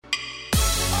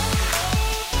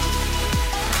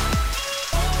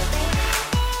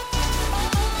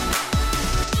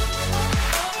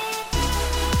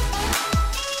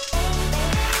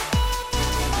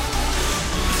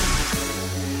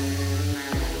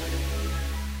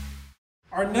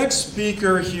Our next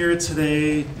speaker here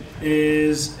today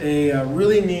is a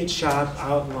really neat shop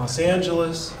out in Los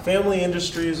Angeles. Family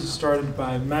Industries is started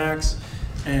by Max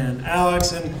and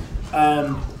Alex, and I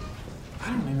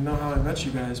don't even know how I met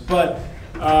you guys, but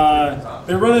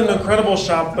they run an incredible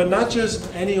shop, but not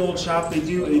just any old shop. They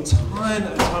do a ton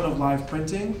of live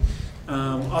printing,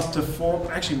 up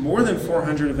to more than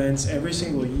 400 events every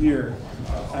single year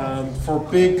for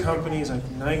big companies like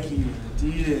Nike and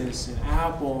Adidas and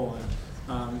Apple and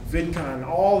VidCon,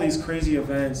 all these crazy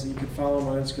events. You can follow them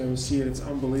on Instagram and see it. It's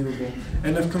unbelievable.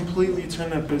 And they've completely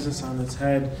turned that business on its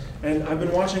head. And I've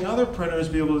been watching other printers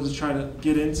be able to try to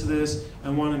get into this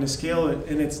and wanting to scale it,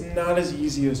 and it's not as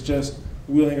easy as just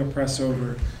wheeling a press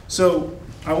over. So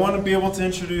I want to be able to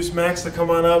introduce Max to come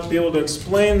on up, be able to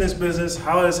explain this business,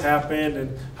 how it has happened,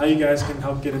 and how you guys can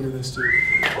help get into this too.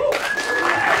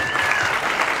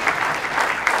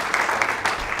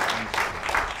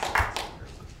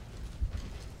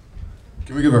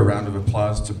 Can we give a round of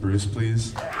applause to Bruce,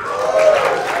 please? We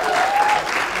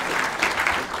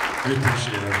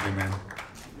appreciate everything, man.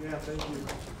 Yeah, thank you.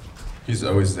 He's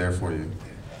always there for you.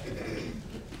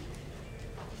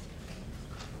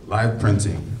 Live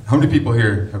printing. How many people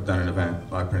here have done an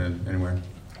event, live printed anywhere?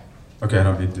 Okay, I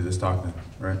don't need to do this talk then,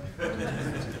 right?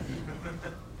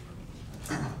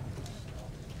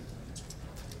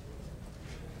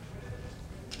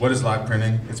 What is live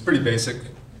printing? It's pretty basic.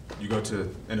 You go to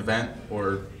an event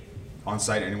or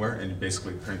on-site anywhere, and you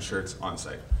basically print shirts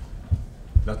on-site.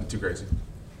 Nothing too crazy.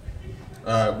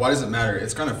 Why does it matter?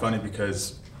 It's kind of funny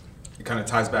because it kind of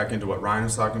ties back into what Ryan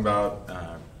was talking about,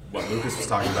 what Lucas was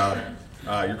talking about.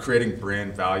 You're creating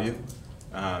brand value,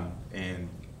 and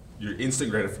your instant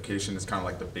gratification is kind of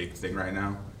like the big thing right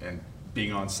now, and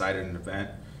being on-site at an event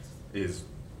is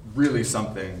really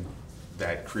something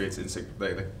that creates instant,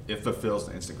 it fulfills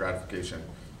the instant gratification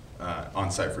on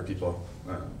site for people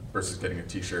versus getting a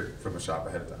t-shirt from a shop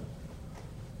ahead of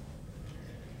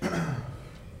time.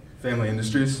 Family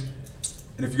Industries.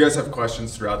 And if you guys have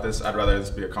questions throughout this, I'd rather this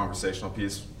be a conversational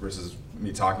piece versus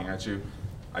me talking at you.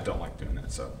 I don't like doing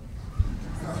that, so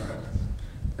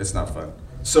it's not fun.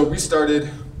 So we started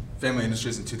Family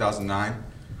Industries in 2009.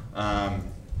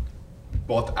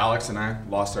 Both Alex and I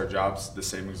lost our jobs the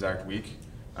same exact week.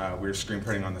 We were screen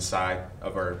printing on the side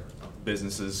of our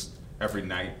businesses every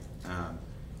night.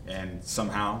 And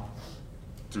somehow,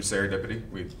 through serendipity,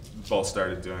 we both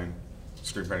started doing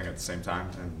screen printing at the same time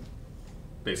and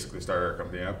basically started our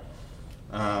company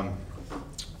up.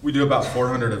 We do about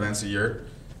 400 events a year.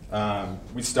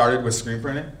 We started with screen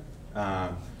printing,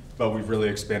 but we've really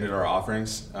expanded our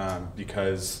offerings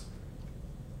because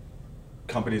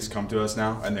companies come to us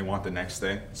now and they want the next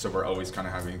thing, so we're always kind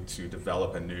of having to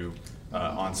develop a new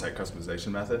on-site customization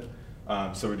method.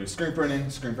 So we do screen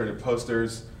printed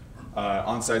posters,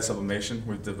 on-site sublimation.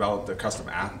 We've developed a custom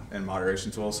app and moderation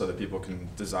tool so that people can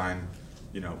design,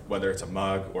 whether it's a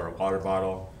mug or a water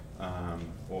bottle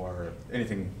or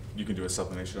anything you can do with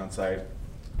sublimation on site.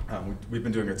 We've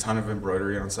been doing a ton of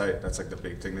embroidery on site. That's like the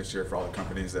big thing this year for all the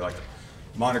companies. They like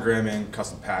monogramming,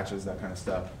 custom patches, that kind of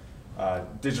stuff.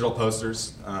 Digital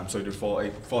posters. So we do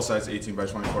full-size 18 by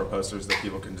 24 posters that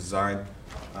people can design.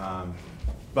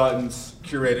 Buttons,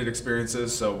 curated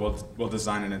experiences, so we'll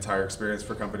design an entire experience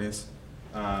for companies.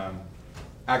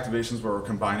 Activations where we're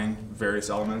combining various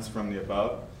elements from the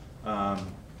above.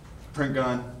 Print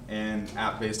gun and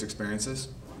app-based experiences.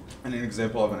 And an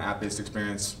example of an app-based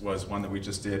experience was one that we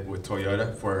just did with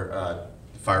Toyota for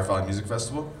Firefly Music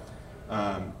Festival.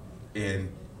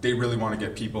 And they really want to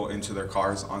get people into their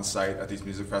cars on site at these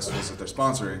music festivals that they're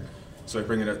sponsoring. So I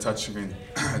bring in a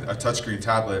touchscreen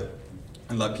tablet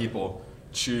and let people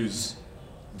choose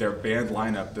their band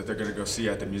lineup that they're going to go see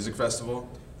at the music festival,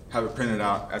 have it printed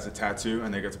out as a tattoo,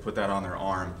 and they get to put that on their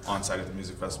arm on site at the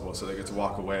music festival, so they get to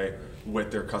walk away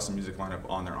with their custom music lineup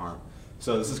on their arm.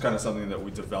 So this is kind of something that we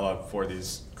develop for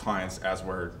these clients as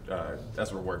we're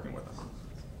working with them.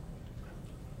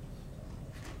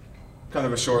 Kind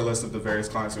of a short list of the various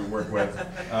clients we work with.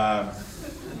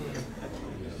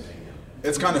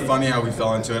 It's kind of funny how we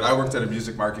fell into it. I worked at a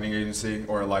music marketing agency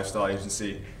or a lifestyle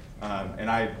agency. And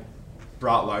I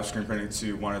brought live screen printing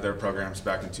to one of their programs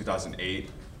back in 2008,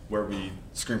 where we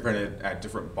screen printed at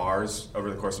different bars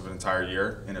over the course of an entire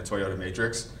year in a Toyota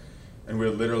Matrix. And we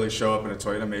would literally show up in a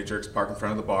Toyota Matrix, park in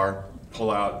front of the bar,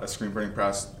 pull out a screen printing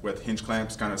press with hinge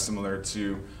clamps, kind of similar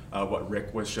to what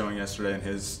Rick was showing yesterday in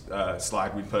his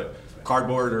slide. We'd put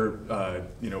cardboard or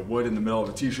wood in the middle of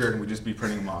a t-shirt, and we'd just be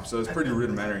printing them off. So it's pretty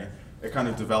rudimentary. It kind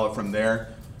of developed from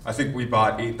there. I think we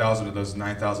bought 8,000 of those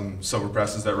 9,000 silver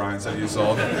presses that Ryan said he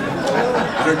sold.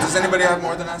 Does anybody have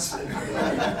more than us?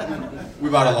 we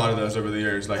bought a lot of those over the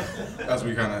years, like as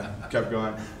we kind of kept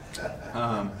going.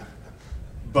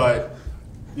 But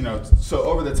so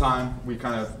over the time, we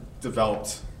kind of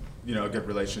developed, a good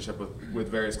relationship with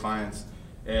various clients,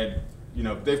 and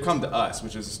they've come to us,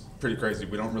 which is pretty crazy.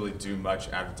 We don't really do much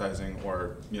advertising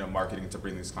or marketing to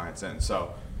bring these clients in.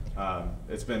 So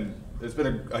it's been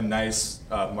a nice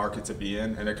market to be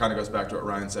in, and it kind of goes back to what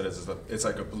Ryan said. It's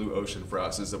like a blue ocean for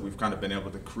us, is that we've kind of been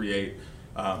able to create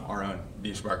our own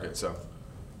niche market. So.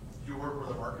 Do you work with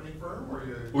a marketing firm, or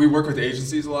we work with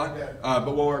agencies a lot, Yeah.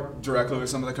 But we'll work directly with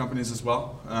some of the companies as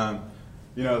well.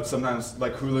 Sometimes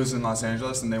like Hulu's in Los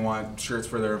Angeles and they want shirts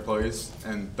for their employees,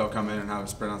 and they'll come in and have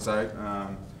us print on site.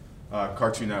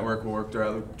 Cartoon Network we'll work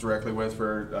directly with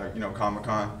for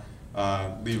Comic-Con,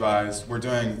 Levi's. We're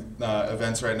doing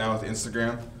events right now with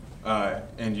Instagram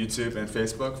and YouTube and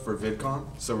Facebook for VidCon.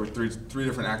 So we're three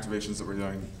different activations that we're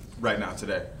doing right now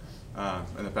today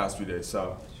in the past few days.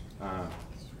 So.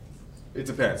 It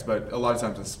depends, but a lot of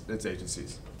times it's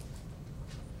agencies.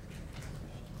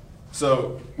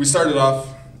 So we started off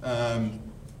at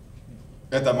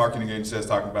that marketing agency I was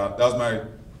talking about. That was my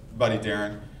buddy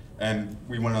Darren, and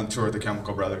we went on tour with the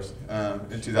Chemical Brothers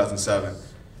in 2007,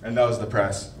 and that was the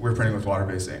press. We were printing with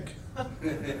water-based ink.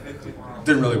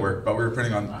 Didn't really work, but we were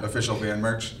printing on official band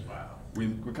merch. We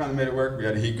kind of made it work. We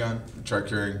had a heat gun. We tried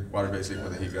carrying water-based ink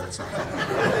with a heat gun. So.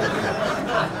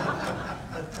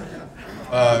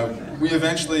 We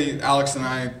eventually, Alex and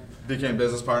I became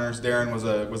business partners. Darren was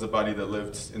a buddy that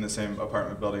lived in the same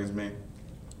apartment building as me.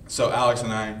 So Alex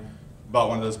and I bought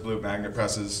one of those blue magnet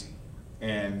presses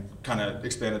and kind of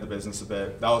expanded the business a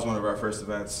bit. That was one of our first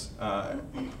events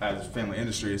as Family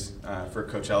Industries for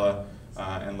Coachella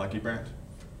and Lucky Brand.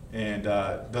 And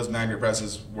those magnet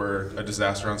presses were a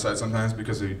disaster on site sometimes,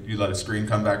 because you let a screen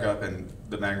come back up and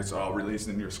the magnets are all released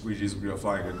and your squeegees would go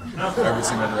flying in every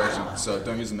single direction. So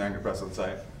don't use a magnet press on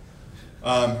site.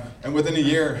 And within a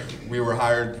year, we were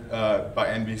hired by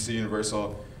NBC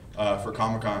Universal for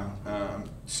Comic-Con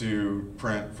to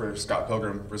print for Scott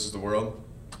Pilgrim vs. the World.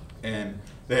 And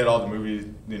they had all the movie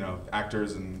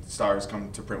actors and stars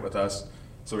come to print with us.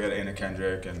 So we had Anna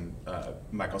Kendrick and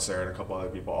Michael Cera and a couple other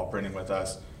people all printing with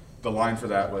us. The line for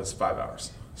that was 5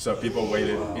 hours. So people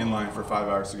waited in line for 5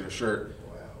 hours to get a shirt.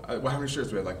 How many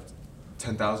shirts we had? Like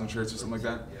 10,000 shirts or something like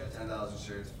that? Yeah, 10,000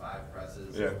 shirts, 5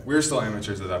 presses. Yeah, we were still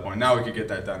amateurs at that point. Now we could get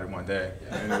that done in one day,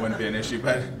 and it wouldn't be an issue.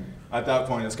 But at that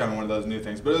point, it's kind of one of those new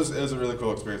things. But it was a really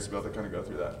cool experience to be able to kind of go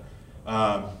through that.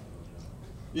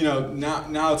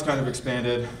 Now it's kind of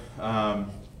expanded.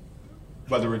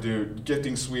 Whether we do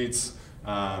gifting suites,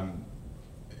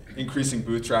 increasing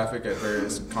booth traffic at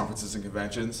various conferences and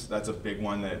conventions. That's a big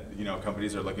one that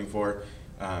companies are looking for.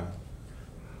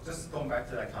 Just going back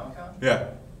to that Comic-Con?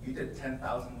 Yeah. You did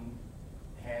 10,000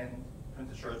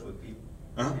 hand-printed shirts with people?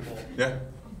 Yeah.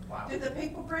 Wow. Did the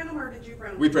people print them, or did you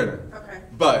print them? We printed. Okay.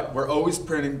 But we're always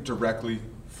printing directly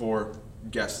for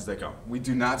guests as they come. We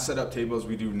do not set up tables.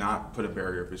 We do not put a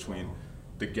barrier between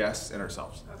the guests and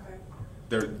ourselves.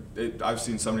 Okay. I've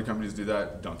seen so many companies do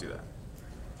that. Don't do that.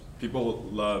 People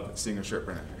love seeing a shirt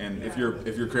printed, and if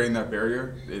you're creating that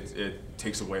barrier, it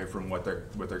takes away from what they're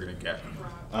going to get.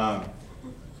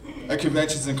 At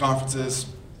conventions and conferences,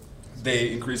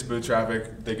 they increase booth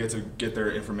traffic. They get to get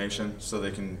their information, so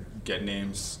they can get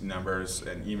names, numbers,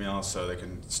 and emails, so they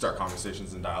can start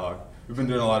conversations and dialogue. We've been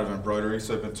doing a lot of embroidery,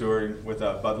 so I've been touring with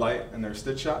Bud Light and their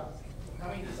Stitch Shop. How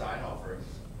many design offerings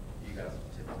do you guys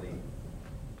typically?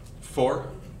 4?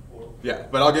 Yeah,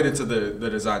 but I'll get into the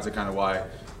designs and kind of why,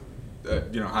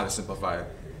 how to simplify it.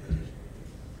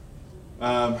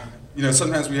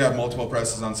 Sometimes we have multiple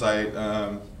presses on site.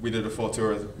 We did a full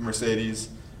tour with Mercedes.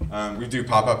 We do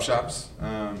pop-up shops,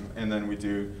 and then we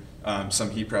do some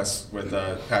heat press with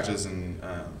patches and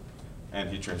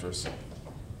heat transfers.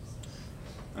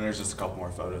 And there's just a couple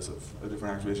more photos of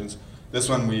different activations. This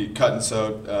one we cut and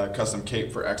sewed custom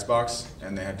cape for Xbox,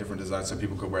 and they had different designs so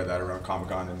people could wear that around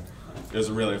Comic-Con, and it was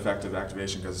a really effective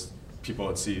activation because people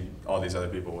would see all these other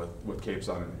people with capes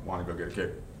on and want to go get a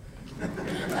cape.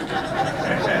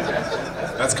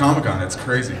 That's Comic-Con, it's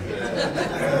crazy. How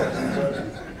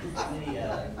many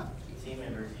team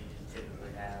members do you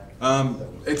typically have?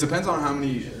 It depends on how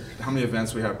many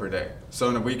events we have per day. So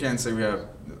in a weekend, say we have,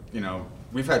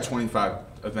 we've had 25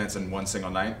 events in one single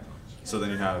night. So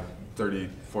then you have 30,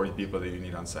 40 people that you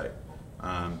need on site.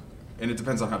 And it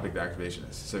depends on how big the activation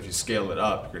is. So if you scale it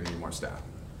up, you're gonna need more staff.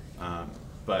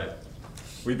 But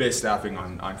we base staffing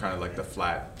on kind of like the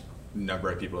flat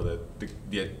number of people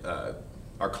that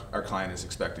our client is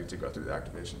expecting to go through the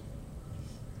activation.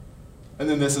 And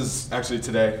then this is actually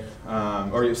today,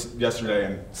 or yesterday,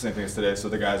 and same thing as today. So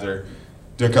the guys are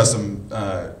doing custom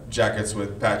jackets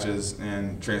with patches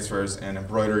and transfers and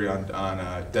embroidery on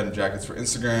denim jackets for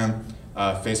Instagram.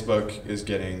 Facebook is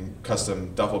getting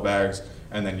custom duffel bags,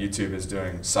 and then YouTube is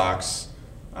doing socks,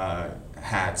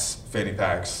 hats, fanny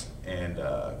packs, and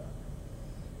I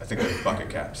think they're bucket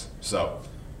caps. So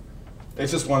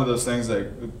it's just one of those things that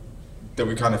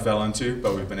we kind of fell into,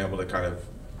 but we've been able to kind of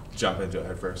jump into it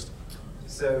head first.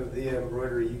 So the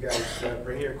embroidery, you guys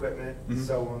bring your equipment,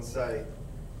 sell on site.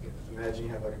 Imagine you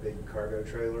have like a big cargo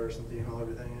trailer or something you haul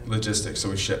everything in. Logistics, so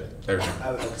we ship everything.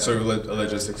 Oh, okay. So we're a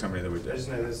logistics company that we I do. just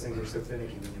know those things are so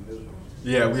finicky when you move them.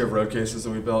 Yeah, we have road cases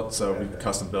that we built, so we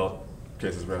custom built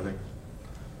cases for everything.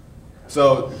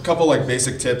 So a couple like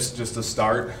basic tips just to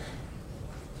start.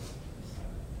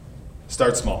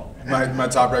 Start small. My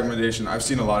top recommendation, I've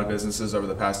seen a lot of businesses over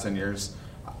the past 10 years.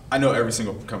 I know every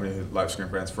single company who live screen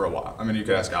prints for a while. I mean, you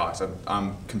could ask Alex.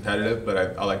 I'm competitive,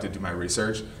 but I like to do my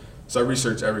research. So I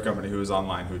research every company who is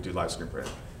online who would do live screen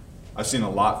print. I've seen a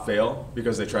lot fail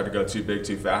because they tried to go too big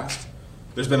too fast.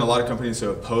 There's been a lot of companies who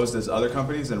have posed as other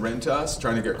companies and written to us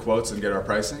trying to get quotes and get our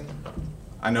pricing.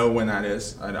 I know when that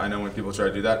is. I know when people try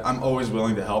to do that. I'm always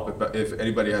willing to help. If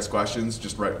anybody has questions,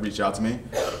 just reach out to me.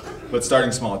 But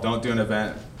starting small, don't do an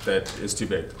event that is too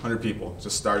big. 100 people,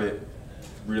 just start it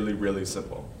really, really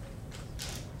simple.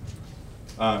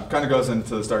 Kind of goes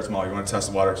into the start small. You want to test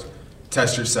the waters.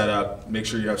 Test your setup. Make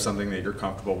sure you have something that you're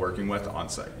comfortable working with on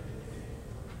site.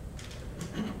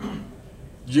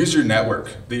 Use your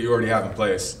network that you already have in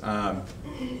place.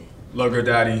 Logo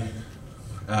Daddy,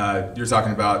 you're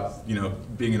talking about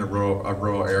being in a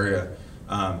rural area,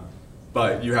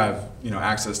 but you have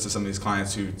access to some of these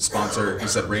clients who sponsor, you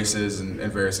said, races and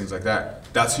various things like that.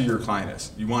 That's who your client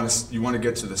is. You want to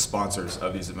get to the sponsors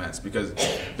of these events because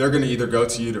they're going to either go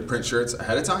to you to print shirts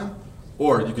ahead of time,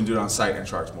 or you can do it on site and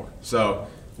charge more. So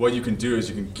what you can do is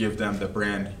you can give them the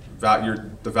brand value,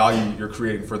 the value you're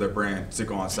creating for their brand to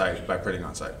go on site by printing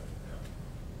on site.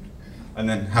 And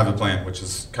then have a plan, which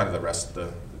is kind of the rest of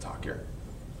the talk here.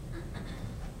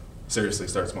 Seriously,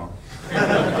 start small.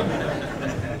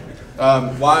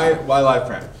 Why live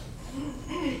print?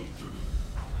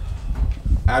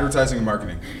 Advertising and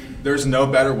marketing. There's no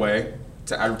better way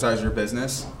to advertise your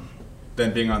business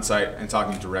than being on site and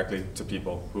talking directly to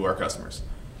people who are customers.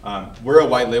 We're a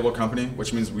white label company,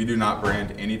 which means we do not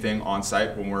brand anything on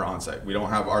site when we're on site. We don't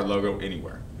have our logo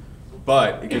anywhere.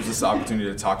 But it gives us the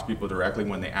opportunity to talk to people directly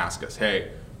when they ask us,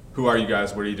 hey, who are you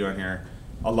guys? What are you doing here?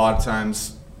 A lot of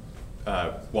times,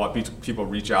 people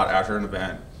reach out after an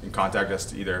event and contact us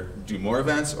to either do more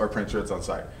events or print shirts on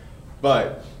site.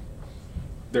 But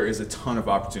there is a ton of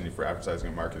opportunity for advertising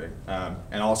and marketing.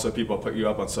 And also people put you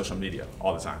up on social media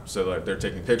all the time. So they're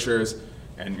taking pictures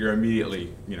and you're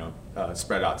immediately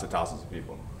spread out to thousands of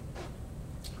people.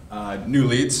 New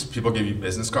leads, people give you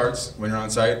business cards when you're on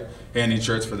site. Hey, I need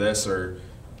shirts for this, or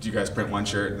do you guys print one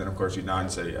shirt? And then of course you nod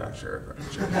and say, yeah, sure.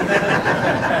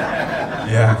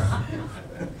 Yeah.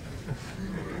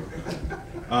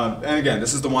 And again,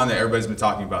 this is the one that everybody's been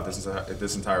talking about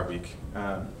this entire week,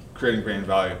 creating brand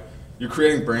value. You're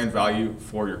creating brand value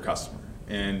for your customer,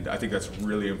 and I think that's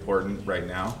really important right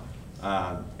now.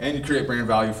 And you create brand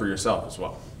value for yourself as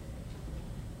well.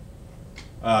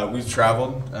 We've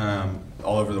traveled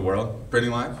all over the world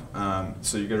printing live,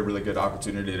 so you get a really good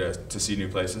opportunity to see new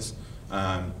places.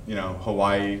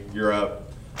 Hawaii,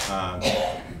 Europe,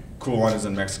 cool one is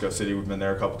in Mexico City. We've been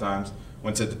there a couple times.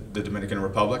 Went to the Dominican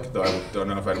Republic, though I don't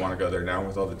know if I'd want to go there now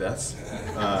with all the deaths.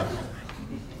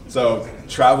 So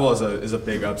travel is a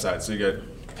big upside, so you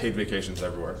get paid vacations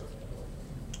everywhere.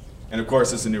 And of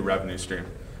course, it's a new revenue stream.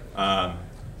 Live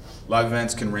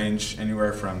events can range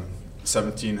anywhere from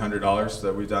 $1,700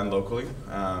 that we've done locally,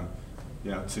 to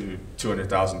 $200,000,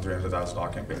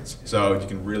 $300,000 campaigns. So you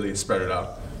can really spread it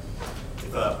out.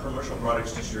 If a promotional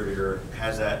products distributor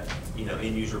has that,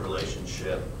 end user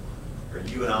relationship, are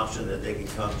you an option that they can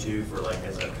come to for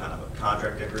as a kind of a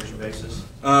contract decoration basis?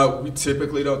 We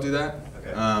typically don't do that.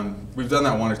 Okay. We've done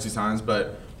that one or two times,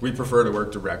 but we prefer to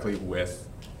work directly with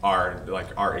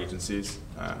our agencies.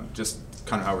 Just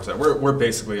kind of how we're set. We're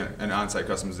basically an on-site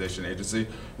customization agency.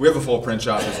 We have a full print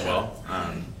shop as well,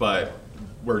 but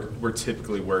we're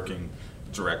typically working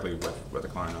directly with a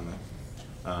client on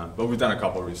that. But we've done a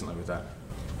couple recently with that.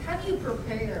 How do you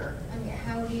prepare? I mean,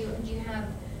 do you have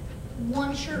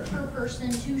one shirt per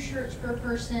person, 2 shirts per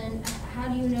person? How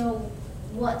do you know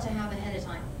what to have ahead of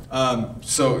time?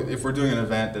 So if we're doing an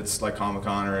event that's like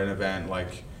Comic-Con or an event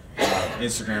like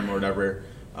Instagram or whatever,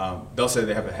 they'll say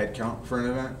they have a head count for an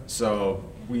event. So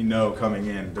we know coming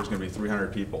in, there's going to be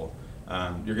 300 people.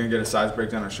 You're going to get a size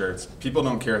breakdown of shirts. People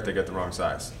don't care if they get the wrong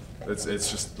size. It's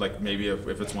just like maybe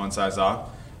if it's one size off.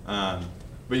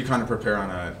 but you kind of prepare on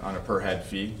a per head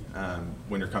fee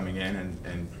when you're coming in,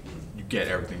 and you get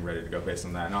everything ready to go based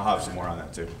on that. And I'll have some more on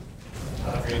that too. I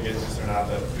don't know if you're gonna get this or not,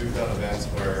 but we've done events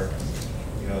where,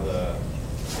 you know, the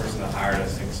person that hired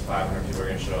us thinks 500 people are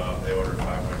gonna show up. They ordered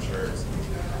 500 shirts,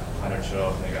 100 show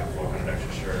up, and they got 400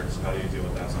 extra shirts. How do you deal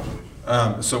with that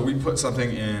situation? So we put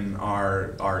something in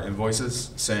our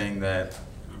invoices saying that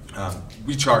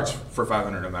we charge for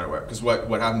 500 no matter what. Because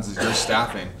what happens is you're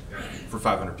staffing for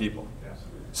 500 people.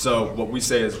 So what we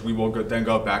say is we will then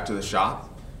go back to the shop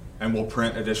and we'll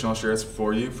print additional shirts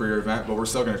for you for your event, but we're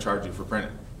still going to charge you for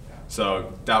printing.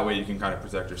 So that way you can kind of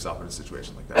protect yourself in a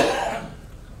situation like that.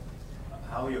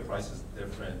 How are your prices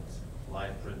different,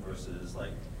 live print versus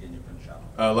like in your print shop?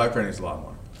 Live printing is a lot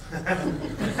more.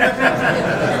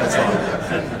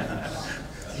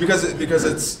 because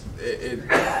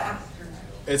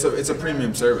it's a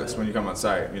premium service when you come on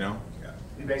site, you know.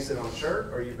 You base it on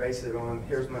shirt, or you base it on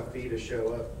here's my fee to show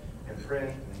up and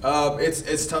print?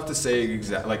 It's tough to say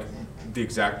the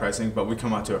exact pricing, but we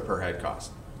come out to a per head cost.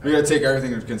 We got to take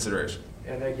everything into consideration.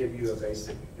 And they give you a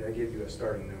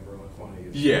starting number on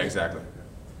quantity. Yeah, exactly.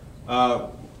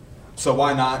 So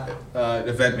why not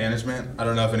event management? I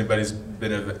don't know if anybody's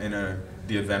been in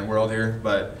the event world here,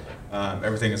 but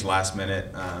everything is last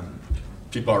minute.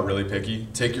 People are really picky.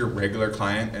 Take your regular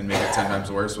client and make it 10 times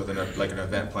worse with an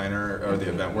event planner or the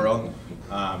event world.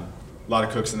 A lot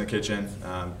of cooks in the kitchen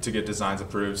to get designs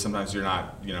approved. Sometimes you're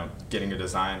not, getting a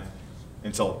design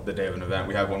until the day of an event.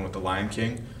 We have one with the Lion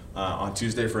King on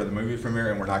Tuesday for the movie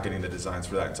premiere, and we're not getting the designs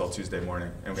for that until Tuesday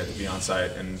morning, and we have to be on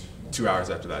site in 2 hours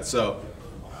after that. So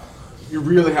you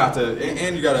really have to,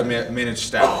 and you got to manage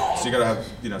staff. So you got to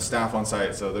have staff on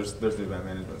site. So there's the event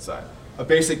management side. A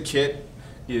basic kit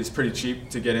is pretty cheap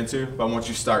to get into, but once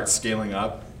you start scaling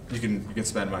up, you can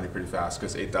spend money pretty fast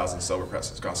because 8,000 silver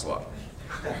presses cost a lot.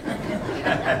 For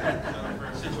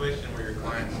a situation where your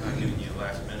client's not giving you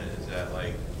last minute, is that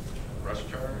like rush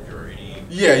charge or any?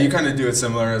 Yeah, you kind of do it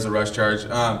similar as a rush charge.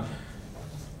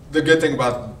 The good thing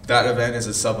about that event is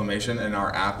it's sublimation, and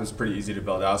our app is pretty easy to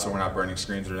build out, so we're not burning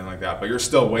screens or anything like that. But you're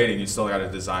still waiting. You still got to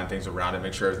design things around it,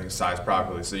 make sure everything's sized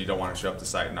properly, so you don't want to show up to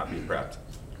site and not be prepped.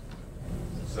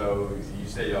 So you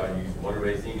say y'all use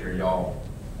water-based ink, or y'all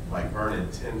like burning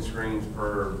 10 screens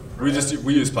per We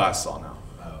use Plastisol now.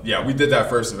 Oh. Yeah, we did that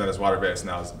first event as water-based,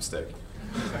 now it's a mistake.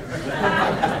 We're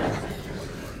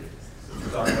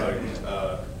talking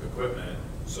about equipment.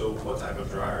 So what type of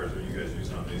dryers are you guys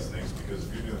using on these things? Because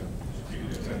if you can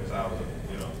do 10,000,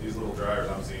 these little dryers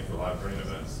I'm seeing for live printing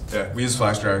events. Yeah, we use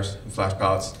flash dryers and flash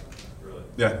pallets. Really?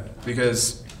 Yeah,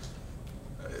 because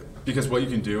what you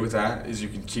can do with that is you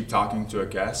can keep talking to a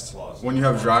guest. When you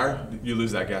have a dryer, you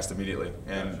lose that guest immediately.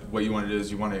 And what you want to do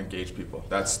is you want to engage people.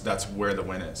 That's where the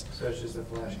win is. So it's just a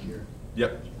flash cure.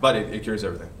 Yep, but it cures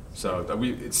everything. So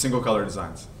it's single color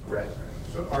designs. Right.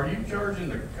 So are you charging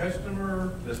the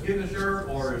customer that's getting the shirt,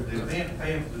 or is the event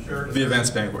paying for the shirt? The event's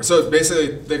paying for it. So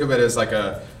basically, think of it as like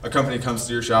a company comes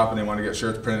to your shop and they want to get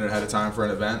shirts printed ahead of time for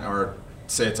an event, or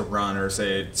say it's a run, or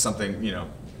say it's something,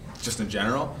 just in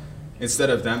general. Instead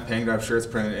of them paying to have shirts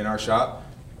printed in our shop,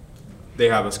 they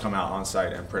have us come out on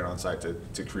site and print on site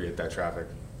to create that traffic.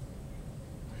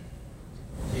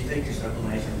 Do you take your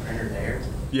sublimation printer there?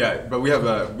 Yeah, but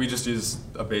we just use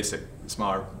a basic,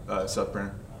 smaller sub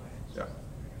printer. Yeah.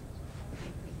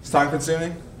 It's time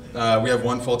consuming. We have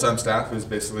one full-time staff who's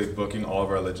basically booking all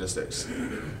of our logistics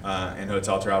and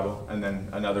hotel travel, and then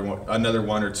another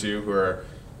one or two who are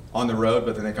on the road,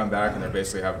 but then they come back and they're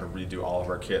basically having to redo all of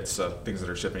our kits, so things that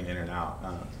are shipping in and out.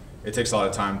 It takes a lot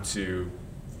of time to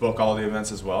book all the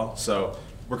events as well, so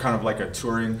we're kind of like a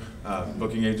touring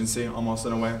booking agency almost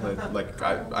in a way. Like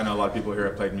I know a lot of people here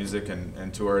have played music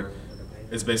and toured.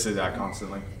 It's basically that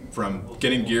constantly. From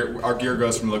getting gear, our gear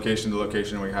goes from location to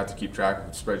location, and we have to keep track of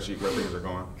the spreadsheet where things are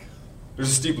going. There's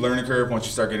a steep learning curve once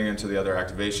you start getting into the other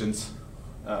activations,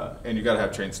 and you got to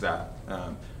have trained staff.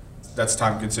 That's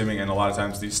time consuming, and a lot of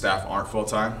times these staff aren't full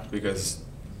time because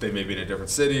they may be in a different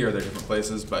city or they're different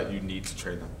places, but you need to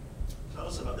train them. Tell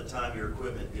us about the time your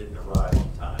equipment didn't arrive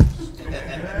on time.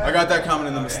 I got that comment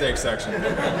in the mistakes section.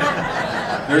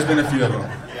 There's been a few of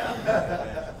them.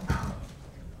 Yeah.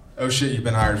 Oh shit, you've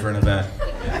been hired for an event.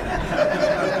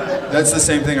 That's the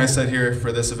same thing I said here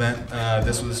for this event.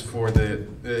 This was for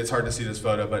it's hard to see this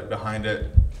photo, but behind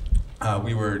it,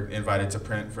 we were invited to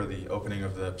print for the opening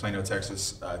of the Plano,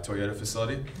 Texas Toyota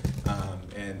facility.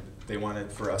 And they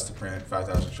wanted for us to print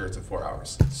 5,000 shirts in 4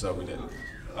 hours. So we did.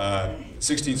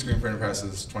 16 screen printer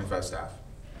presses, 25 staff.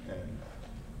 And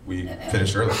we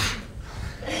finished early.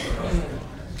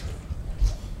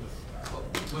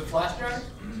 With flash drives?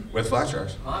 With flash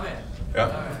drives. My man.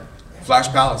 Yep. All right. Flash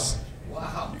Palace.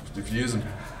 Wow. If you use them.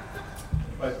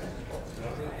 But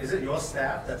is it your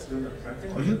staff that's doing the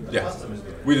printing, or the Yeah, customer is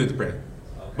doing it? we did the printing.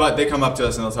 But they come up to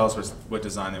us and they'll tell us what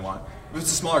design they want. If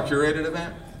it's a smaller curated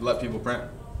event, let people print.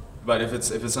 But if it's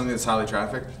something that's highly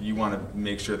trafficked, you want to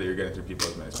make sure that you're getting through people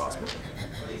as many as possible.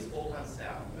 Are these full-time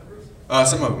staff members?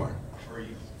 Some of them are. Or are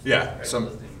you? Yeah,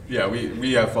 Yeah,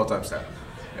 we have full-time staff.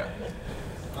 Yeah.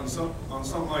 On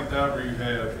something like that where you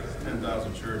have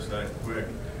 10,000 shirts that quick,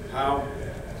 how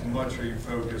much are you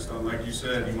focused on? Like you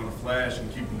said, you want to flash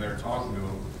and keep them there talking to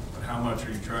them, but how much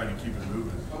are you trying to keep it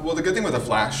moving? Well, the good thing with a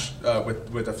flash,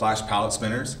 with the flash palette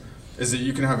spinners, is that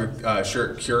you can have a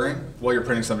shirt curing while you're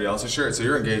printing somebody else's shirt, so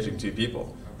you're engaging two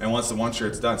people. And once the one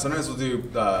shirt's done, sometimes we'll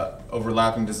do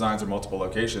overlapping designs or multiple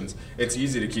locations. It's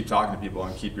easy to keep talking to people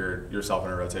and keep yourself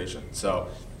in a rotation. So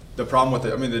the problem with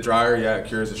it, I mean, the dryer, yeah, it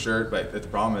cures a shirt, but the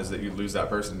problem is that you lose that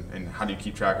person, and how do you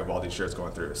keep track of all these shirts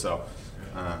going through? So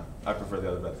I prefer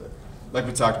the other method. Like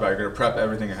we talked about, you're going to prep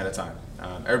everything ahead of time.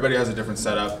 Everybody has a different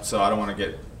setup, so I don't want to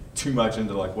get too much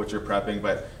into like what you're prepping,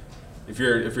 but if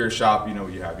you're a shop, you know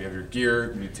what you have. You have your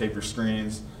gear, you tape your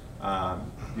screens,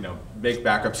 you know, make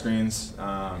backup screens,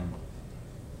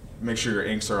 make sure your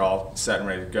inks are all set and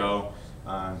ready to go.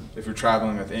 If you're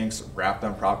traveling with inks, wrap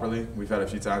them properly. We've had a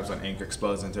few times when ink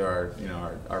explodes into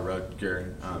our road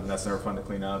gear, and that's never fun to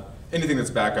clean up. Anything that's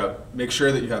backup, make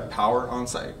sure that you have power on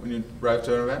site when you arrive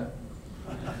to an event.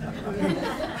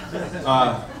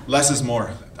 Less is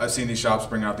more. I've seen these shops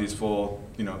bring out these full,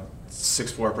 you know,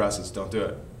 6-4 presses. Don't do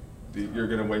it. You're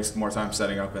going to waste more time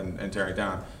setting up and tearing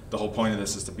down. The whole point of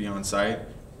this is to be on site,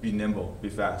 be nimble, be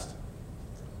fast.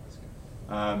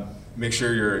 Make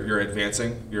sure you're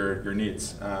advancing your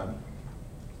needs.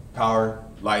 Power,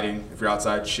 lighting, if you're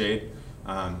outside, shade.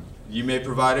 You may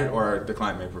provide it or the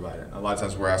client may provide it. A lot of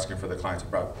times we're asking for the client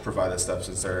to provide this stuff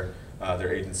since they're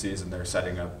agencies and they're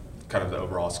setting up kind of the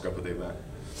overall scope of the event.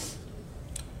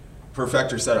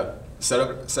 Perfect your setup. Set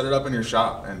it up in your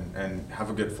shop and have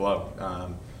a good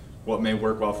flow. What may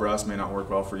work well for us may not work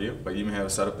well for you, but you may have a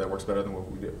setup that works better than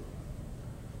what we do.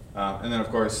 And then, of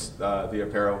course, the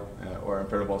apparel or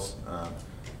imprintables.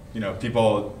 You know,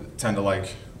 people tend to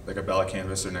like a Bella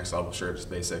canvas or next level shirt, just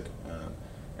basic,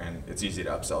 and it's easy to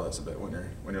upsell this a bit when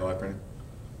you're live printing.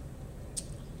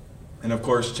 And of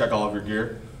course, check all of your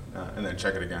gear, and then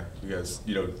check it again because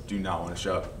you do not want to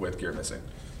show up with gear missing.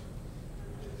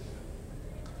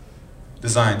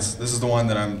 Designs. This is the one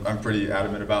that I'm pretty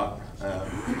adamant about,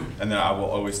 and that I will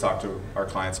always talk to our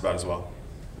clients about as well.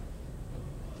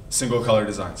 Single color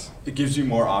designs. It gives you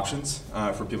more options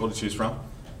for people to choose from,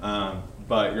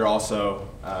 but you're also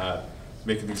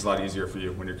making things a lot easier for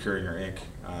you when you're curing your ink.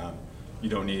 You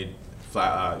don't need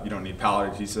you don't need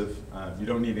palette adhesive. You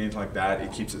don't need anything like that.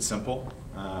 It keeps it simple,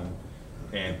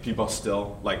 and people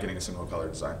still like getting a single color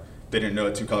design. They didn't know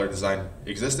a 2-color design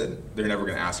existed. They're never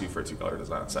going to ask you for a 2-color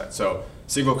design on site. So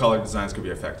single color designs could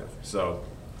be effective. So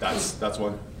that's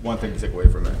one thing to take away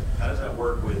from it. How does that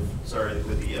work with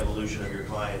the evolution of your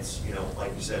clients? You know,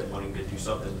 like you said, wanting to do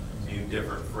something new,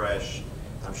 different, fresh.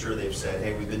 I'm sure they've said,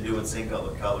 "Hey, we've been doing single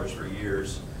colors for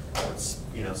years. Let's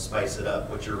spice it up."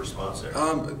 What's your response there?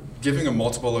 Giving them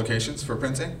multiple locations for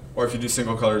printing, or if you do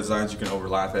single color designs, you can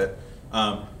overlap it.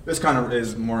 This kind of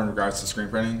is more in regards to screen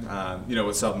printing. You know,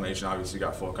 with sublimation, obviously you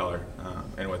got full color,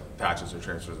 and with patches or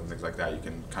transfers and things like that, you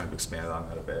can kind of expand on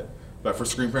that a bit. But for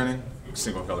screen printing,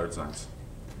 single color designs.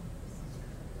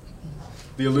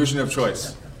 The illusion of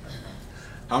choice.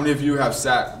 How many of you have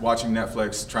sat watching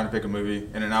Netflix trying to pick a movie,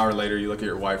 and an hour later you look at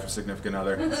your wife or significant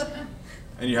other,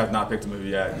 and you have not picked a movie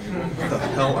yet? And what the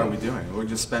hell are we doing? We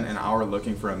just spent an hour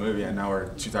looking for a movie, and now we're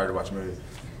too tired to watch a movie.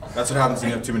 That's what happens when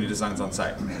you have too many designs on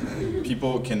site.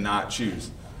 People cannot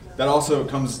choose. That also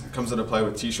comes into play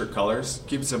with t-shirt colors.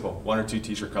 Keep it simple, 1 or 2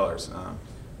 t-shirt colors.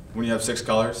 When you have 6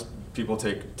 colors, people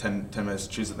take 10 minutes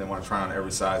to choose it. They want to try on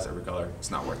every size, every color. It's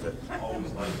not worth it.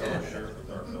 Always like dark shirt with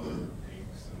dark color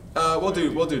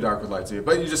inks. We'll do dark with light too,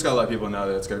 but you just gotta let people know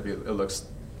that it's gonna be. It looks,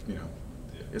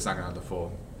 it's not gonna have the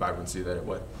full vibrancy that it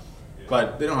would.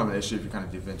 But they don't have an issue if you kind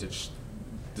of do vintage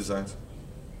designs.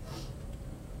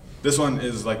 This one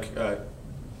is like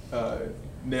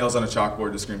nails on a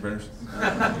chalkboard to screen printers,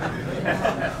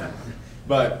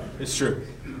 but it's true.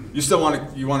 You still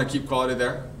want to keep quality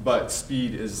there, but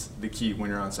speed is the key when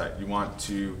you're on site. You want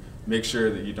to make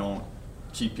sure that you don't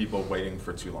keep people waiting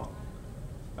for too long.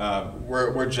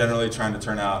 We're generally trying to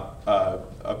turn out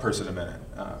a person a minute,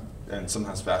 and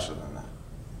sometimes faster than that.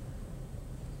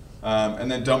 And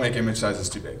then don't make image sizes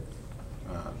too big.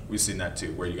 We've seen that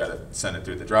too, where you got to send it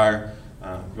through the dryer.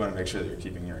 You want to make sure that you're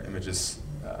keeping your images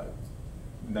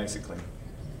nice and clean.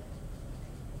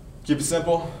 Keep it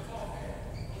simple.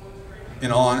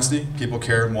 in all honesty, people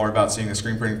care more about seeing the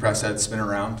screen printing press head spin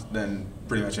around than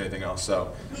pretty much anything else.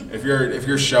 So if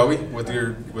you're showy with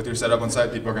your setup on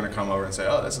site, people are going to come over and say,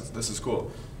 oh, this is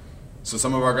cool. So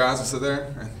some of our guys will sit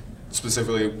there, and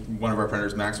specifically one of our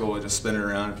printers, Maxwell, will just spin it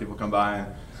around, and people come by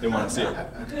and they want to see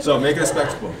it. So make it a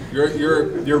spectacle.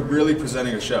 You're really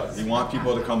presenting a show. You want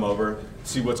people to come over,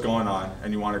 see what's going on,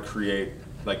 and you want to create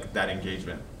like that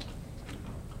engagement.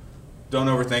 Don't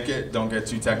overthink it. Don't get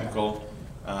too technical.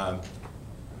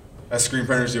 As screen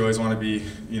printers, you always want to be,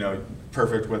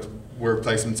 perfect with where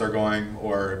placements are going,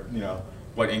 or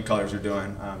what ink colors you're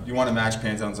doing. You want to match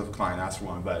Pantones if a client asks for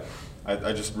one, but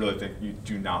I just really think you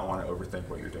do not want to overthink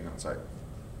what you're doing on site.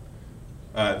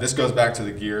 This goes back to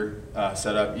the gear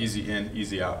setup: easy in,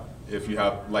 easy out. If you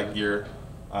have light gear,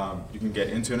 you can get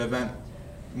into an event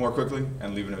more quickly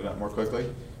and leave an event more quickly,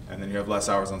 and then you have less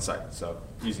hours on site. So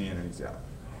easy in and easy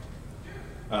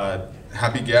out.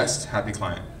 Happy guest, happy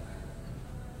client.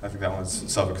 I think that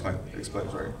one's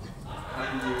self-explanatory. How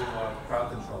do you do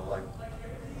crowd control? Like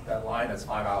that line that's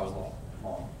 5 hours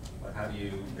long. Like how do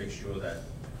you make sure that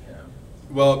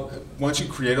Well, once you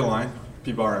create a line,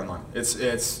 people are in line.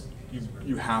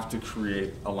 You have to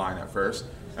create a line at first,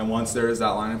 and once there is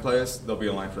that line in place, there'll be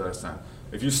a line for the rest of the time.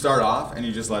 If you start off and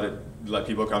you just let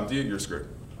people come to you, you're screwed.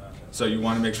 So you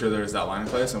want to make sure there's that line in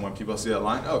place, and when people see that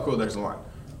line, oh cool, there's a line.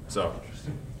 So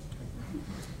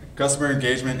customer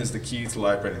engagement is the key to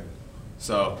live printing.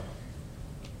 So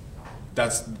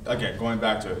that's, again, going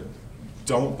back to it.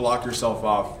 Don't block yourself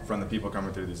off from the people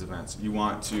coming through these events. You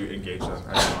want to engage them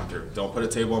as you're going through. Don't put a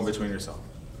table in between yourself.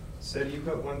 So do you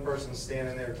put one person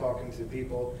standing there talking to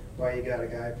people while you got a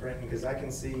guy printing? Because I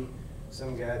can see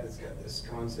some guy that's got this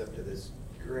concept of this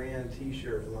grand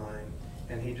t-shirt line,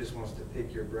 and he just wants to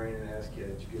pick your brain and ask you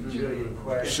a bajillion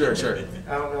questions. Sure.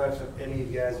 I don't know if any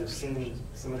of you guys have seen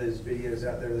some of those videos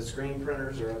out there. The screen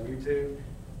printers are on YouTube.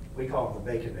 We call them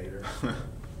the Baconator.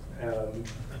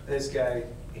 This guy,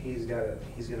 he's going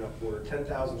to order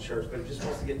 10,000 shirts, but he just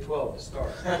wants to get 12 to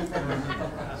start.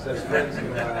 So his friends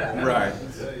can buy. Right.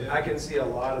 I can see a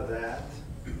lot of that.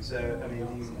 So I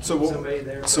mean, somebody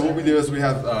there. So what we do is we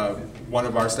have one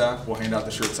of our staff will hand out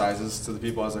the shirt sizes to the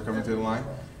people as they're coming through the line,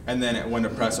 and then when the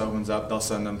press opens up, they'll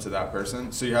send them to that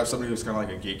person. So you have somebody who's kind of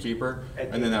like a gatekeeper,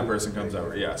 and then that person comes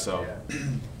over. Yeah. So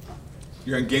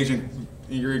you're engaging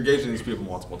these people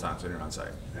multiple times when you're on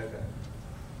site. Okay.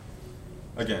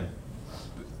 Again,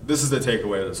 this is the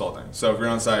takeaway of this whole thing. So if you're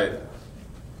on site,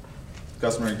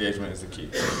 customer engagement is the key.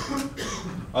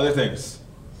 Other things.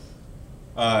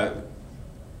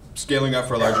 Scaling up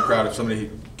for a larger crowd. If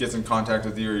somebody gets in contact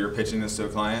with you or you're pitching this to a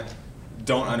client,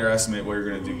 don't underestimate what you're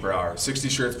going to do per hour. 60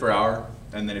 shirts per hour,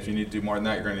 and then if you need to do more than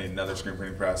that, you're going to need another screen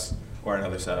printing press or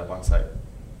another setup on site.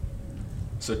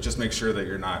 So just make sure that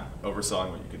you're not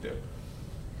overselling what you can do.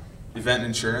 Event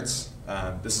insurance.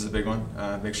 This is a big one.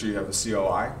 Make sure you have a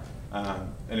COI.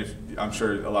 And I'm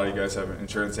sure a lot of you guys have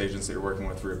insurance agents that you're working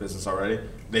with for your business already.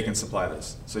 They can supply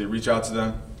this. So you reach out to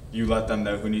them. You let them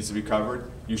know who needs to be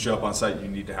covered. You show up on site. You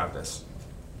need to have this.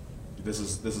 This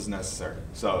is necessary.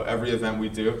 So every event we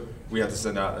do, we have to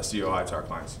send out a COI to our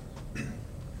clients.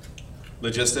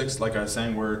 Logistics, like I was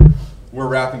saying, we're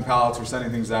wrapping pallets. We're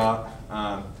sending things out.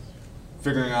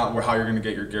 Figuring out how you're going to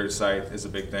get your gear to site is a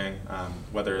big thing.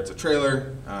 Whether it's a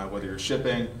trailer, whether you're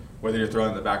shipping, whether you're throwing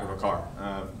it in the back of a car.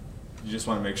 You just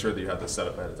want to make sure that you have this set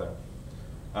up ahead of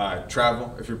time.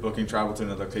 Travel, if you're booking travel to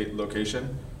another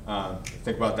location,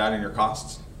 think about that in your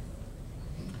costs.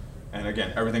 And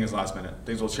again, everything is last minute.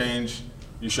 Things will change.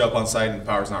 You show up on site and the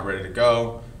power's not ready to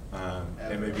go.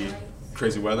 It may be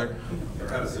crazy weather. I've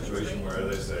had a situation where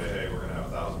they say, hey, we're going to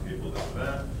have 1,000 people at this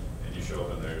event, and you show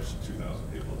up and there's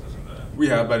 2,000 people at this event. We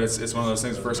have, but it's one of those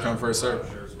things, first come, first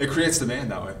serve. It creates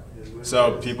demand that way.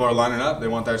 So people are lining up, they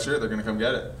want that shirt, they're going to come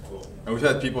get it. And we've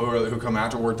had people who come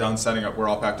after we're done setting up, we're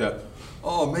all packed up.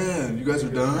 Oh man, you guys are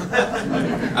done?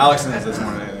 Alex knows this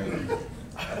morning.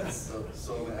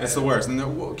 It's the worst. And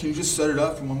then, well, can you just set it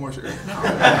up for one more shirt? No.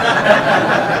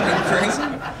 Are you crazy?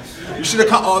 You should have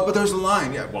caught, oh, but there's a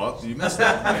line. Yeah, well, you missed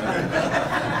that.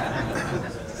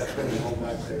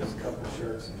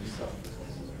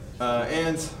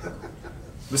 And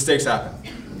mistakes happen.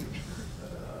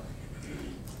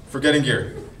 Forgetting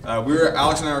gear.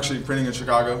 Alex and I were actually printing in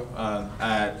Chicago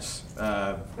at,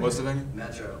 what's the venue?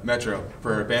 Metro,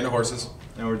 for a band of horses,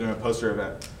 and we were doing a poster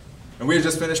event. And we had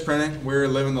just finished printing. We were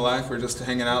living the life. We were just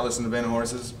hanging out, listening to band of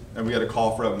horses, and we got a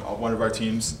call from one of our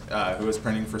teams who was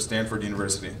printing for Stanford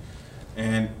University.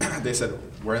 And they said,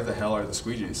 where the hell are the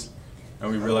squeegees? And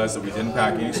we realized that we didn't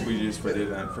pack any squeegees for the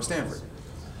event for Stanford.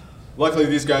 Luckily,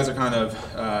 these guys are kind of,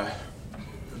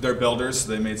 they're builders,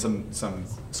 so they made some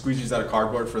squeegees out of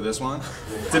cardboard for this one.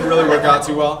 Didn't really work out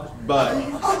too well, but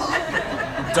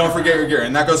don't forget your gear.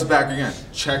 And that goes back again.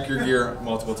 Check your gear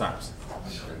multiple times.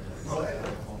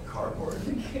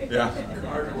 Yeah,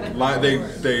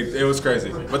 it was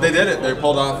crazy, but they did it. They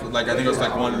pulled off, like, I think it was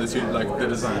like one of the two, like, the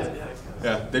designs.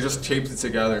 Yeah, they just taped it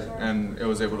together, and it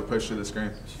was able to push through the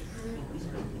screen.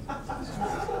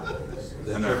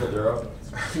 Then triple Duro.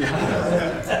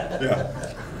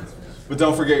 Yeah. But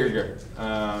don't forget your gear.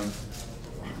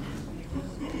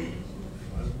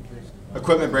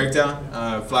 Equipment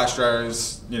breakdown, flash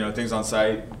dryers, things on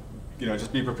site.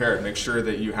 Just be prepared. Make sure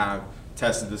that you have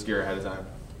tested this gear ahead of time.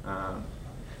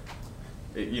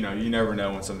 You never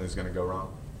know when something's going to go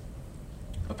wrong.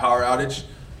 A power outage.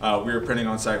 We were printing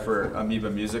on site for Amoeba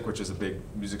Music, which is a big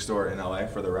music store in LA,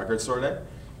 for the record store day.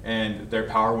 And their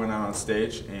power went out on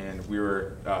stage, and we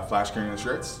were flash carrying the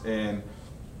shirts. And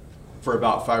for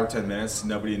about 5 or 10 minutes,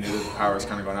 nobody knew that the power was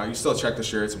kind of going out. You still check the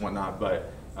shirts and whatnot,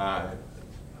 but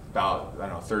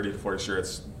about 30 to 40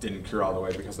 shirts didn't cure all the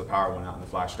way because the power went out and the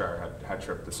flash dryer had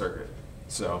tripped the circuit.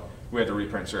 So we had to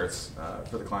reprint shirts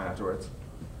for the client afterwards.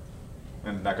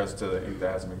 And that goes to the ink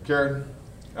that hasn't been cured.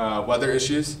 Weather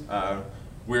issues.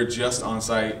 We were just on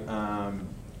site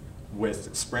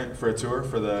with Sprint for a tour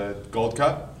for the Gold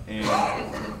Cup,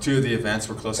 and 2 of the events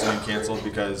were close to being canceled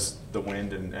because the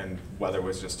wind and weather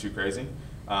was just too crazy.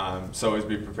 So always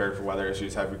be prepared for weather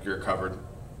issues, have your gear covered.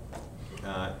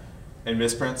 And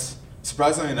misprints.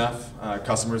 Surprisingly enough,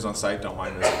 customers on site don't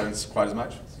mind misprints quite as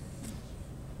much.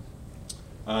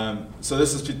 So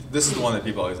this is the one that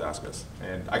people always ask us,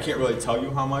 and I can't really tell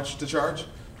you how much to charge,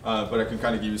 but I can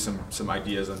kind of give you some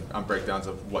ideas on breakdowns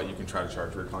of what you can try to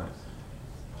charge for your client.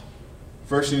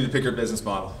 First, you need to pick your business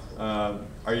model.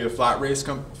 Are you a flat rate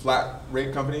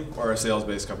company or a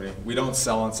sales-based company? We don't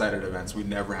sell on site at events. We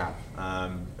never have.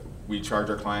 We charge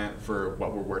our client for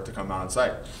what we're worth to come out on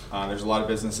site. There's a lot of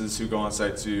businesses who go on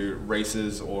site to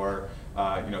races or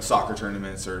soccer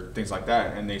tournaments or things like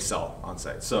that, and they sell on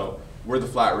site. So we're the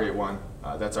flat rate one.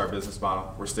 That's our business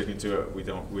model. We're sticking to it. We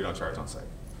don't charge on site.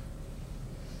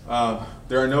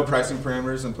 There are no pricing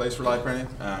parameters in place for live printing.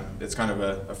 It's kind of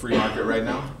a free market right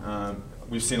now.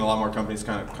 We've seen a lot more companies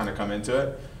kind of come into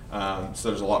it. So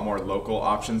there's a lot more local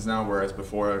options now, whereas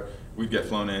before we'd get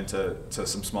flown into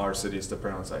some smaller cities to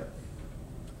print on site.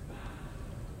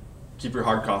 Keep your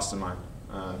hard costs in mind.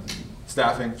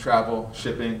 Staffing, travel,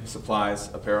 shipping,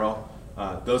 supplies, apparel.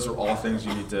 Those are all things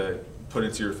you need to put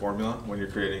into your formula when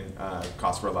you're creating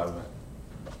cost for a live event.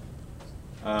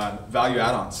 Value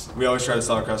add-ons. We always try to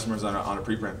sell our customers on a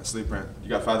pre-print, a sleeve print. You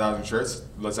got 5,000 shirts,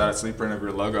 let's add a sleeve print of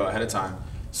your logo ahead of time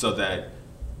so that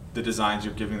the designs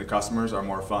you're giving the customers are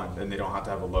more fun and they don't have to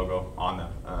have a logo on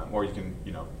them. Or you can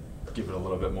give it a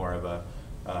little bit more of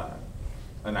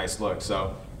a nice look.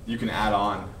 So you can add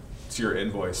on to your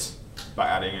invoice by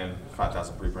adding in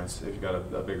 5,000 pre-prints if you've got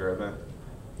a bigger event.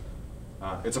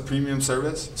 It's a premium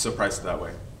service, so price it that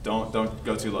way. Don't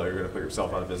go too low. You're going to put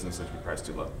yourself out of business if you price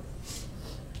too low.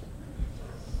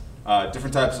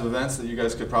 Different types of events that you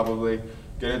guys could probably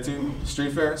get into.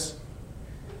 Street fairs.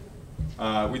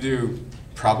 We do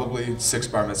probably 6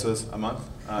 bar mitzvahs a month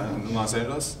in Los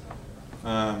Angeles.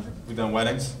 We've done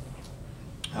weddings,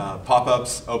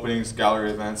 pop-ups, openings,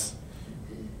 gallery events,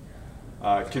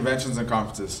 conventions and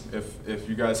conferences. If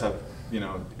you guys have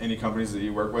any companies that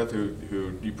you work with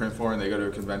who you print for and they go to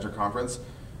a convention conference,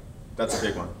 that's a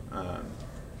big one.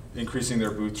 Increasing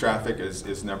their booth traffic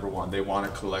is number one. They want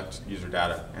to collect user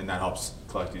data, and that helps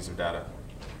collect user data.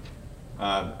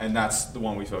 And that's the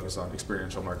one we focus on,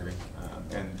 experiential marketing.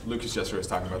 And Lucas yesterday was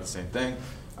talking about the same thing,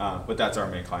 but that's our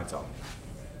main clientele.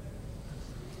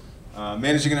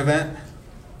 Managing an event,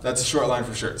 that's a short line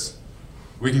for shirts.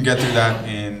 We can get through that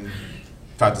in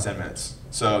 5 to 10 minutes.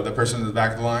 So the person in the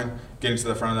back of the line getting to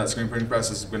the front of that screen printing press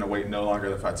is going to wait no longer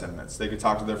than 5 to 10 minutes. They could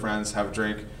talk to their friends, have a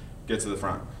drink, get to the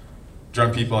front.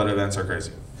 Drunk people at events are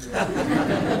crazy.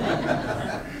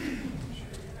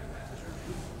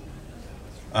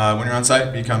 When you're on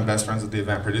site, become best friends with the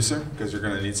event producer because you're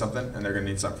going to need something and they're going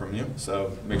to need something from you.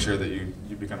 So make sure that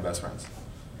you become best friends.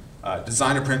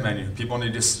 Design a print menu. People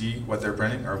need to see what they're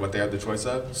printing or what they have the choice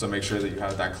of, so make sure that you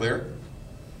have that clear.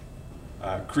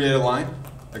 Create a line.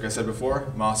 Like I said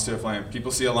before, moths to a flame.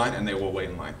 People see a line and they will wait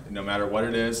in line. And no matter what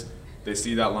it is, they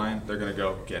see that line, they're going to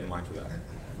go get in line for that.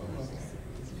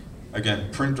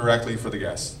 Again, print directly for the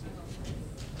guest.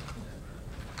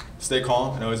 Stay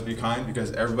calm and always be kind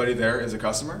because everybody there is a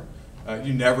customer.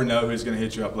 You never know who's going to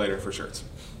hit you up later for shirts.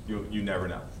 You never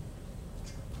know.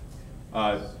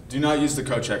 Do not use the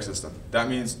code check system. That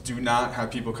means do not have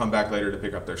people come back later to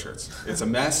pick up their shirts. It's a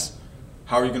mess.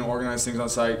 How are you going to organize things on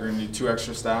site? You're going to need 2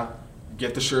 extra staff.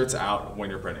 Get the shirts out when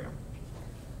you're printing them.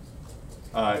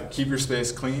 Keep your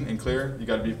space clean and clear. You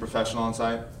got to be professional on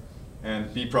site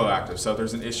and be proactive. So if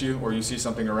there's an issue or you see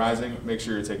something arising, make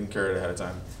sure you're taking care of it ahead of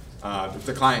time. If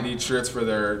the client needs shirts for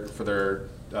their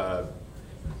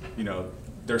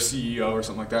their CEO or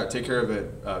something like that, take care of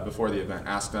it before the event.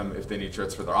 Ask them if they need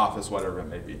shirts for their office, whatever it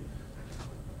may be.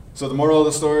 So the moral of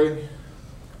the story,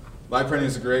 live printing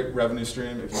is a great revenue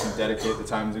stream if you can dedicate the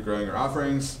time to growing your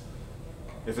offerings.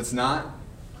 If it's not,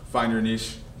 find your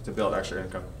niche to build extra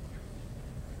income.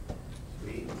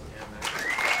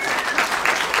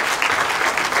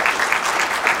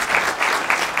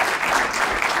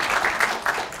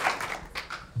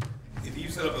 If you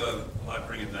set up a live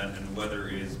printing event and the weather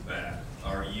is bad,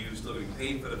 are you still getting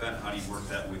paid for the event? How do you work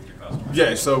that with your customers?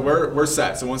 Yeah, so we're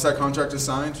set. So once that contract is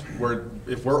signed,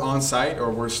 if we're on site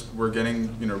or we're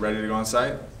getting ready to go on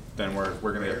site, then we're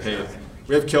going to get paid.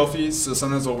 We have kill fees, so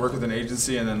sometimes we'll work with an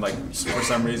agency, and then for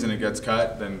some reason it gets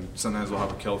cut. Then sometimes we'll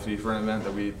have a kill fee for an event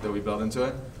that we build into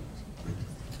it.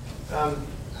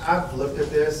 I've looked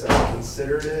at this. I've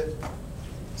considered it.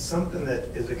 Something that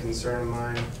is a concern of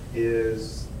mine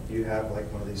is you have like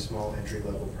one of these small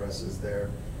entry-level presses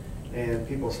there, and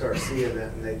people start seeing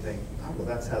that and they think, oh, well,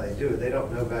 that's how they do it. They don't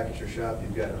know back at your shop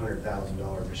you've got a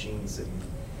 $100,000 machine sitting,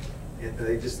 and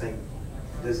they just think,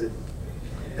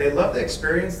 they love the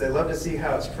experience, they love to see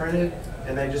how it's printed,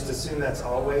 and they just assume that's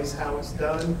always how it's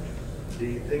done. Do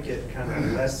you think it kind of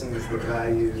lessens the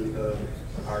value of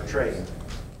our trade?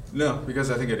 No,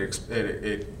 because I think it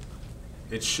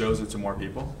shows it to more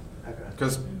people.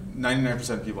 Because 99%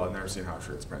 of people have never seen how a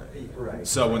shirt's printed. Right.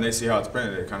 So when they see how it's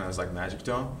printed, it kind of is like magic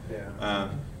to them. Yeah.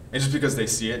 And just because they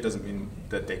see it doesn't mean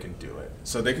that they can do it.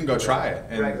 So they can go try it,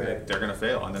 and right. they're going to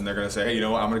fail. And then they're going to say, hey, you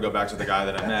know what, I'm going to go back to the guy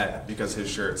that I met because his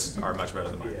shirts are much better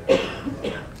than mine.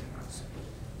 Yeah.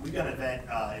 We've got an event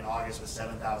in August with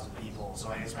 7,000 people, so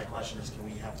I guess my question is, can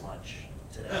we have lunch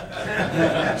today?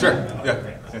 Sure,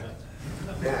 yeah.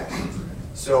 Max,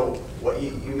 so what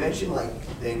you mentioned, like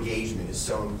the engagement is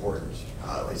so important,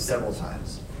 like several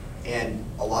times, and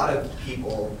a lot of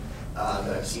people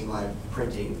that I've seen live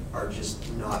printing are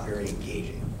just not very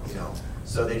engaging,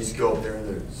 so they just go up there and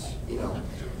they're,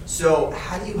 so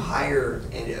how do you hire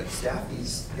and staff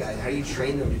these guys? How do you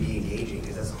train them to be engaging?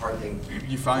 Because that's a hard thing.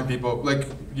 You find people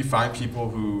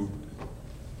who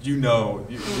you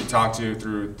talk to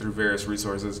through various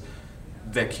resources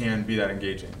that can be that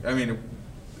engaging. I mean,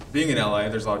 being in LA,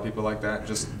 there's a lot of people like that,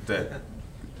 just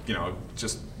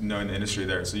knowing the industry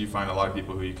there. So you find a lot of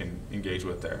people who you can engage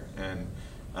with there. And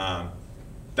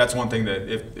that's one thing that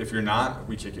if you're not,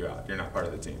 we kick you out. You're not part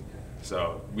of the team.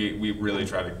 So we really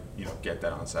try to get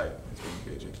that on site. It's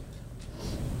engaging.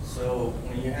 So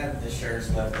when you have the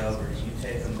shirts left over, do you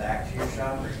take them back to your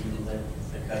shop, or do you let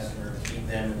the customer keep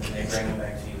them and then they bring them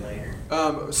back to you later?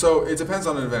 So it depends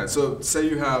on an event. So say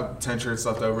you have 10 shirts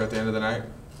left over at the end of the night,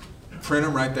 print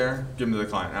them right there, give them to the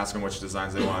client, ask them which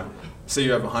designs they want. Say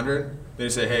you have 100, then you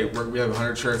say, hey, we have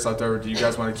 100 shirts left over. Do you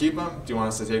guys want to keep them? Do you want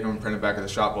us to take them and print them back at the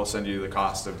shop? We'll send you the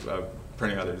cost of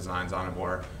printing other designs on them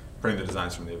or printing the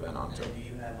designs from the event on them. Do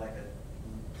you have like a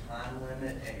time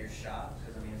limit at your shop?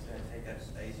 Because I mean, it's going to take up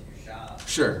space at your shop.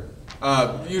 Sure.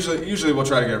 Usually we'll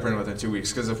try to get it printed within 2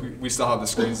 weeks, because if we still have the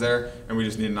screens there and we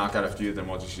just need to knock out a few, then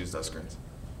we'll just use those screens.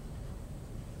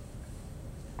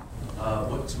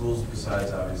 What tools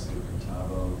besides obviously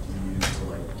Printavo do you use to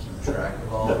like keep track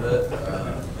of all of it?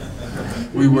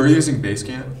 We were using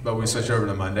Basecamp, but we switched over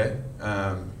to Monday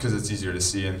because it's easier to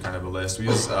see in kind of a list. We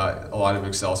use a lot of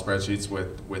Excel spreadsheets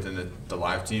within the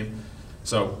live team.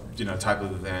 So type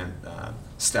of event,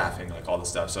 staffing, like all the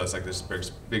stuff. So it's like this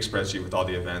big spreadsheet with all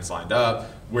the events lined up,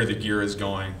 where the gear is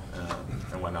going,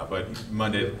 and whatnot. But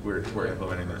Monday we're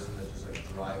implementing that.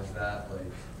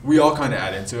 We all kind of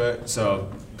add into it. So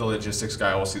the logistics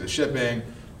guy will see the shipping.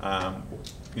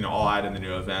 I'll add in the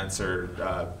new events, or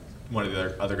one of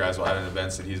the other guys will add in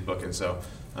events that he's booking. So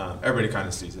everybody kind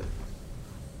of sees it.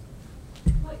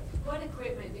 What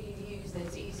equipment do you use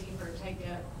that's easy for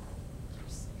take-up,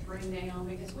 bring down?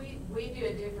 Because we do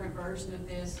a different version of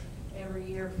this every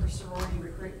year for sorority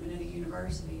recruitment at a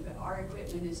university, but our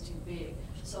equipment is too big.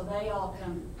 So they all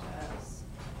come to us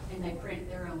and they print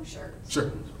their own shirts.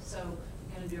 Sure. So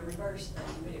we're going to do a reverse thing,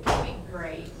 but it would be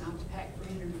great not to pack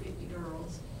 350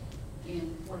 girls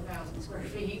in 4,000 square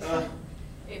feet.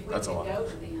 If we That's could a lot. go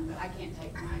to them, but I can't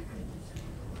take my equipment.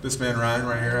 This man Ryan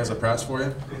right here has a press for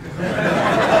you.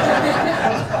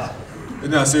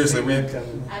 No, seriously, I need to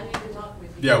talk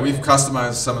with you. Yeah, we've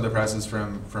customized some of the presses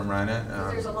from Ryan.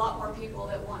 There's a lot more people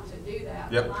that want to do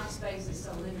that. Yep. My space is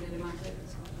so limited and my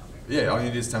equipment's going over. Yeah, all you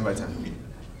need is 10 by 10.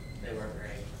 They They work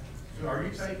great. So are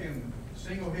you taking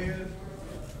single head?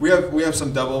 We have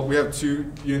some double. We have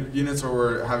two units where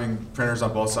we're having printers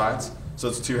on both sides, so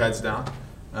it's 2 heads down.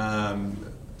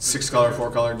 6 color,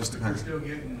 4 color, just depends. You're still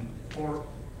getting 4.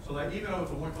 So like even though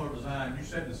it's a 1-color design, you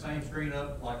set the same screen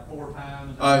up like 4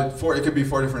 times? It could be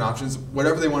 4 different options.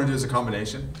 Whatever they want to do is a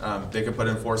combination. They could put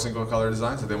in 4 single color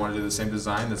designs. If they want to do the same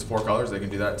design that's 4 colors, they can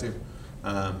do that too.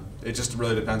 It just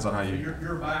really depends on how you. So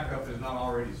your backup is not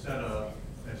already set up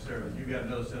necessarily. You got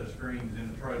another set of screens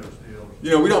in the trailer still.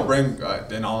 You know, we don't bring.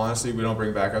 In all honesty, we don't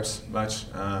bring backups much.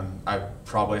 I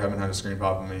probably haven't had a screen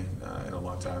pop on me in a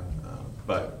long time,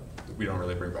 but we don't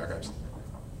really bring backups.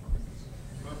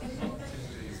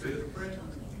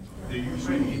 Do you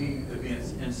print any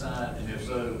events inside, and if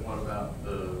so, what about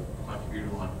the computer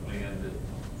like Lynn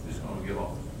that is going to give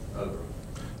off over?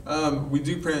 We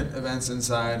do print events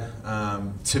inside.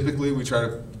 Typically, we try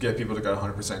to get people to go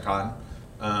 100% cotton,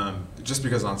 just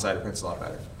because on site it prints a lot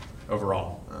better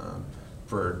overall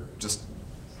for just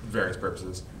various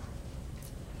purposes.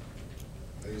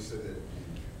 You said that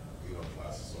you know,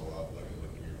 classes so out, like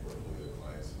looking at your portfolio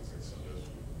clients, and like some of those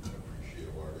appreciate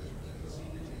what it is within the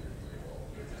senior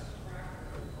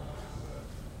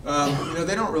you know,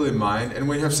 they don't really mind, and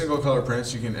when you have single color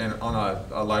prints, you can, and on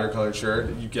a lighter colored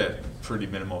shirt, you get pretty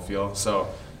minimal feel, so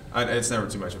it's never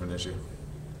too much of an issue.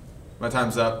 My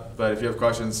time's up, but if you have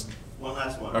questions. One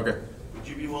last one. Okay. Would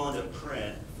you be willing to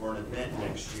print for an event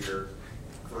next year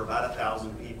for about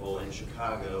 1,000 people in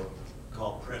Chicago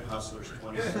called PrintHustlers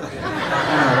 26?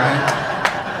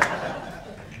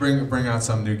 Bring out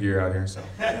some new gear out here, so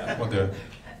we'll do it.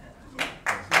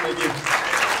 Thank you.